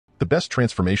The best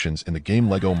transformations in the game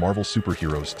LEGO Marvel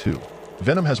Superheroes 2.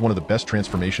 Venom has one of the best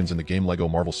transformations in the game LEGO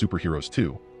Marvel Superheroes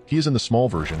 2. He is in the small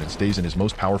version and stays in his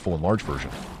most powerful and large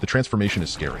version. The transformation is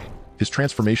scary. His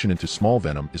transformation into small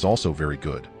Venom is also very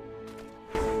good.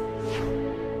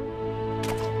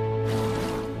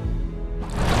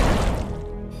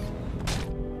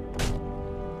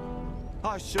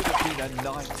 I should have been a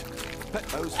knight. Bet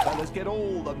those fellas get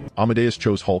all the... Amadeus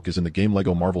Cho's Hulk is in the game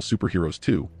LEGO Marvel Superheroes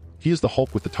 2. He is the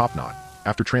Hulk with the top knot.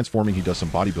 After transforming, he does some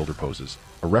bodybuilder poses,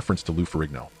 a reference to Lou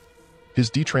Ferrigno.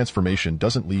 His detransformation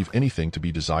doesn't leave anything to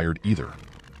be desired either.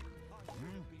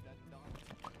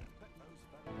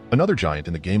 Another giant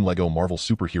in the game LEGO Marvel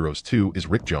Superheroes 2 is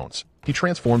Rick Jones. He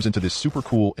transforms into this super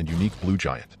cool and unique blue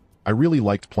giant. I really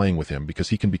liked playing with him because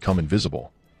he can become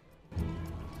invisible.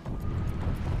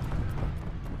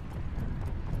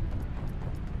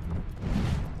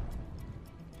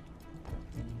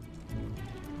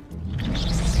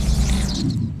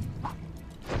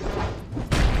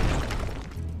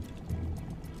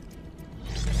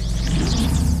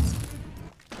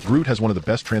 Groot has one of the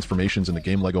best transformations in the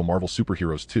game LEGO Marvel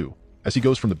Superheroes 2, as he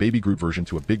goes from the baby Groot version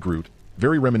to a big Groot,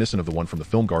 very reminiscent of the one from the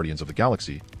film Guardians of the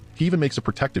Galaxy. He even makes a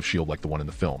protective shield like the one in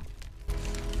the film.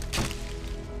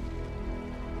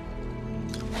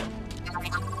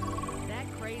 That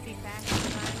crazy fashion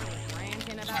designer was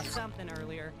ranting about something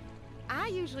earlier. I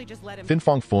usually just let him... Fin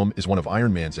Fang Foom is one of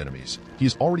Iron Man's enemies. He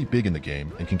is already big in the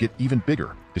game and can get even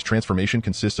bigger. His transformation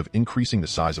consists of increasing the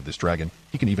size of this dragon.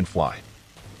 He can even fly.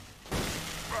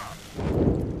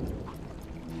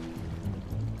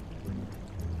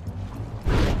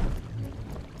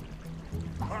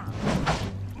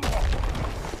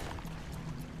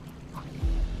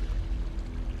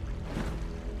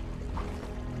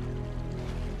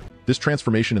 This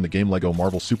transformation in the game LEGO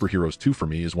Marvel Superheroes 2 for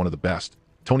me is one of the best.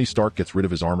 Tony Stark gets rid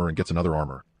of his armor and gets another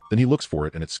armor. Then he looks for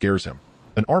it and it scares him.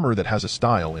 An armor that has a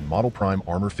style in Model Prime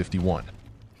Armor 51.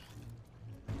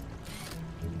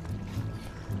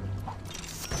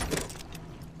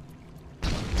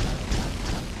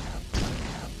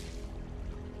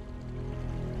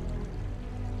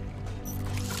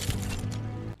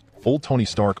 Old Tony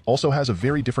Stark also has a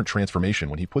very different transformation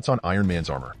when he puts on Iron Man's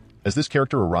armor, as this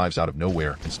character arrives out of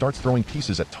nowhere and starts throwing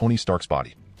pieces at Tony Stark's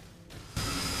body.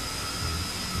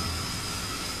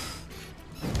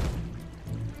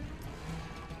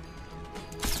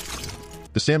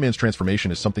 The Sandman's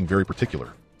transformation is something very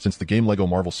particular. Since the game LEGO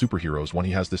Marvel Superheroes 1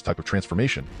 he has this type of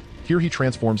transformation, here he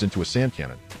transforms into a sand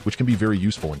cannon, which can be very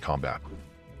useful in combat.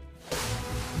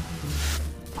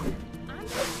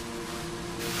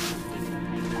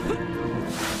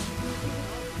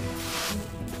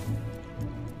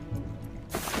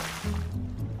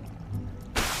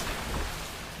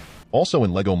 Also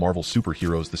in LEGO Marvel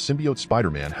Superheroes, the Symbiote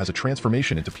Spider-Man has a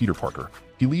transformation into Peter Parker.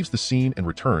 He leaves the scene and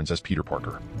returns as Peter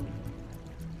Parker.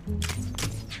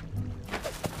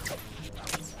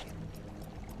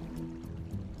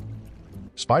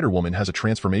 Spider-Woman has a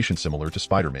transformation similar to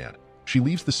Spider-Man. She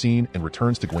leaves the scene and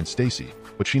returns to Gwen Stacy,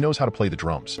 but she knows how to play the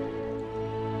drums.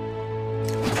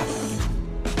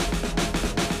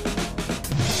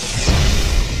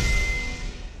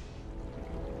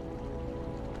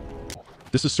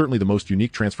 This is certainly the most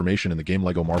unique transformation in the game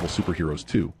LEGO Marvel Superheroes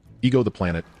 2. Ego the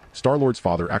Planet, Star-Lord's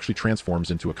father, actually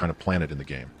transforms into a kind of planet in the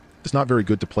game. It's not very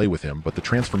good to play with him, but the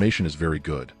transformation is very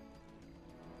good.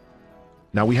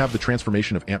 Now we have the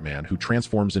transformation of Ant-Man, who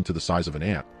transforms into the size of an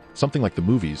ant. Something like the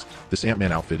movies, this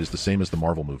Ant-Man outfit is the same as the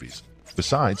Marvel movies.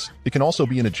 Besides, it can also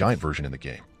be in a giant version in the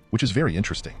game, which is very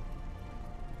interesting.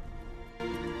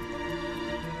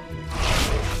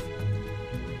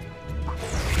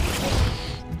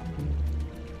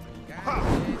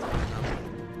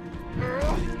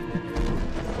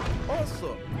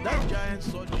 Also, that giant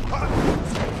sword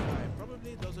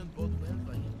probably doesn't bode well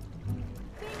for you.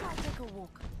 Think I'll take a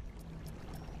walk.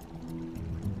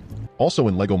 Also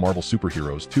in LEGO Marvel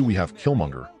Superheroes 2 we have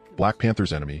Killmonger, Black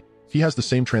Panther's enemy. He has the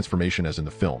same transformation as in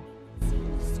the film. The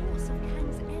source of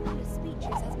Kang's endless speeches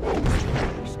has been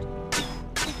established.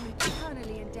 We're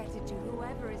eternally indebted to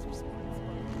whoever is responsible.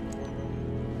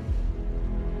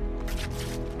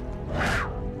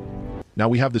 Now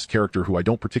we have this character who I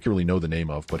don't particularly know the name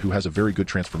of, but who has a very good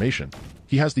transformation.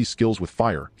 He has these skills with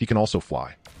fire. He can also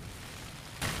fly.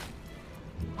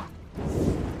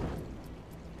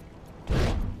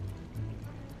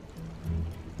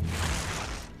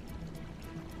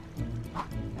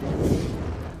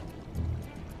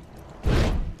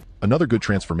 Another good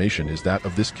transformation is that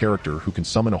of this character who can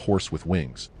summon a horse with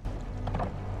wings.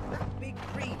 That big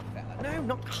green fella. No,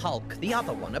 not Hulk, the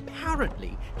other one.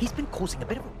 Apparently, he's been causing a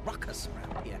bit of a ruckus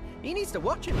around here. He needs to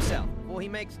watch himself before he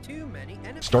makes too many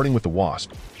enemies. Starting with the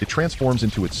Wasp, it transforms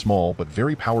into its small but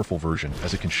very powerful version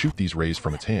as it can shoot these rays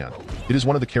from its hand. It is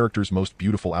one of the character's most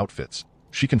beautiful outfits.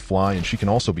 She can fly and she can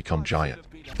also become giant.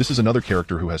 This is another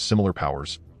character who has similar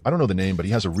powers. I don't know the name, but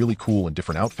he has a really cool and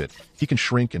different outfit. He can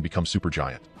shrink and become super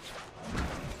giant.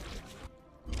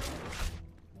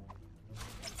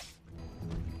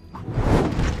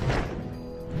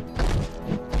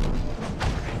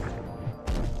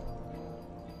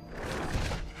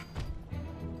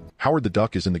 Howard the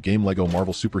Duck is in the game LEGO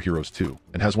Marvel Superheroes 2,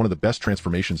 and has one of the best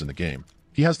transformations in the game.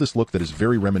 He has this look that is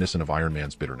very reminiscent of Iron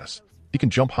Man's bitterness. He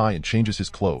can jump high and changes his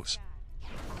clothes.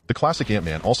 The classic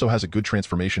Ant-Man also has a good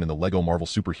transformation in the LEGO Marvel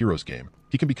Superheroes game.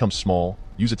 He can become small,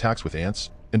 use attacks with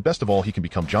ants, and best of all, he can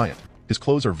become giant. His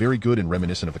clothes are very good and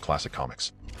reminiscent of the classic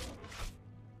comics.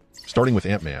 Starting with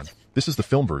Ant-Man, this is the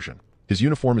film version. His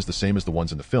uniform is the same as the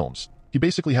ones in the films. He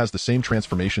basically has the same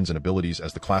transformations and abilities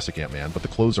as the classic Ant-Man, but the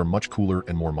clothes are much cooler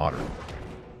and more modern.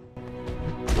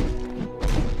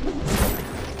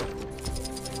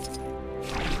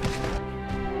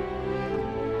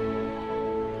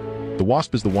 The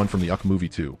Wasp is the one from the UC movie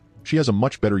too. She has a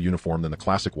much better uniform than the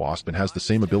classic Wasp and has the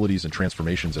same abilities and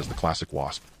transformations as the classic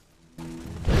Wasp.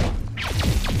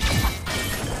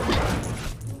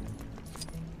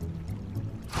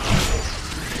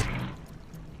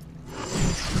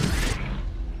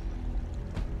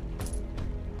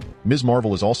 Ms.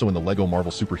 Marvel is also in the LEGO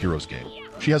Marvel Superheroes game.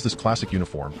 She has this classic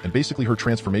uniform, and basically her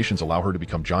transformations allow her to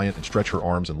become giant and stretch her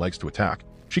arms and legs to attack.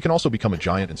 She can also become a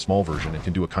giant and small version and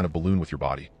can do a kind of balloon with your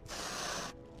body.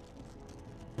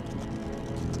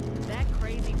 That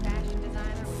crazy fashion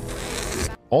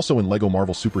designer. Also in LEGO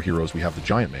Marvel Superheroes we have the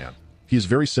Giant Man. He is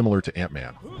very similar to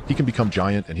Ant-Man. He can become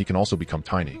giant and he can also become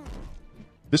tiny.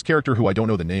 This character, who I don't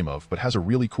know the name of, but has a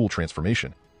really cool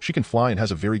transformation. She can fly and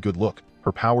has a very good look.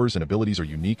 Her powers and abilities are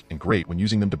unique and great when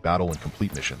using them to battle and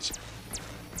complete missions.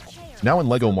 Now in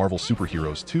LEGO Marvel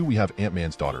Superheroes 2 we have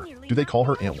Ant-Man's daughter. Do they call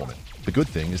her Ant-Woman? The good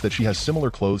thing is that she has similar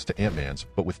clothes to Ant-Man's,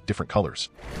 but with different colors.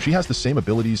 She has the same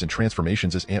abilities and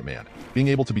transformations as Ant-Man, being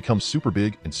able to become super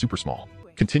big and super small.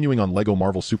 Continuing on LEGO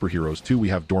Marvel Superheroes 2 we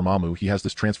have Doramu. He has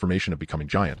this transformation of becoming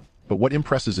giant. But what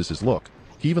impresses is his look.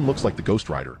 He even looks like the Ghost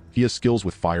Rider. He has skills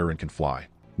with fire and can fly.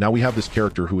 Now we have this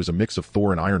character who is a mix of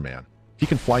Thor and Iron Man. He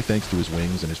can fly thanks to his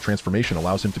wings, and his transformation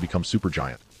allows him to become super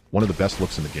giant. One of the best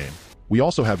looks in the game. We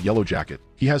also have Yellowjacket.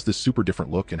 He has this super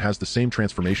different look and has the same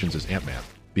transformations as Ant-Man,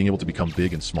 being able to become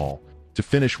big and small. To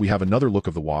finish, we have another look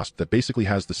of the Wasp that basically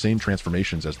has the same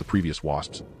transformations as the previous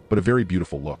Wasps, but a very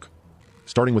beautiful look.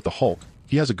 Starting with the Hulk,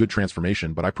 he has a good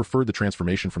transformation, but I preferred the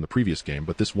transformation from the previous game,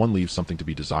 but this one leaves something to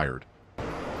be desired.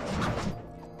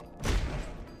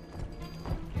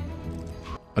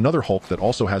 Another Hulk that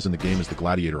also has in the game is the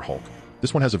Gladiator Hulk.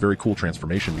 This one has a very cool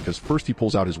transformation because first he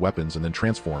pulls out his weapons and then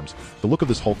transforms. The look of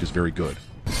this Hulk is very good.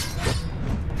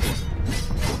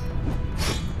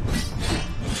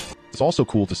 It's also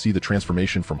cool to see the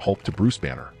transformation from Hulk to Bruce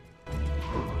Banner.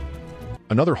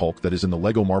 Another Hulk that is in the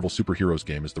LEGO Marvel Superheroes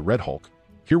game is the Red Hulk.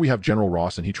 Here we have General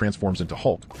Ross and he transforms into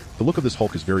Hulk. The look of this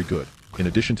Hulk is very good. In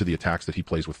addition to the attacks that he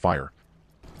plays with fire,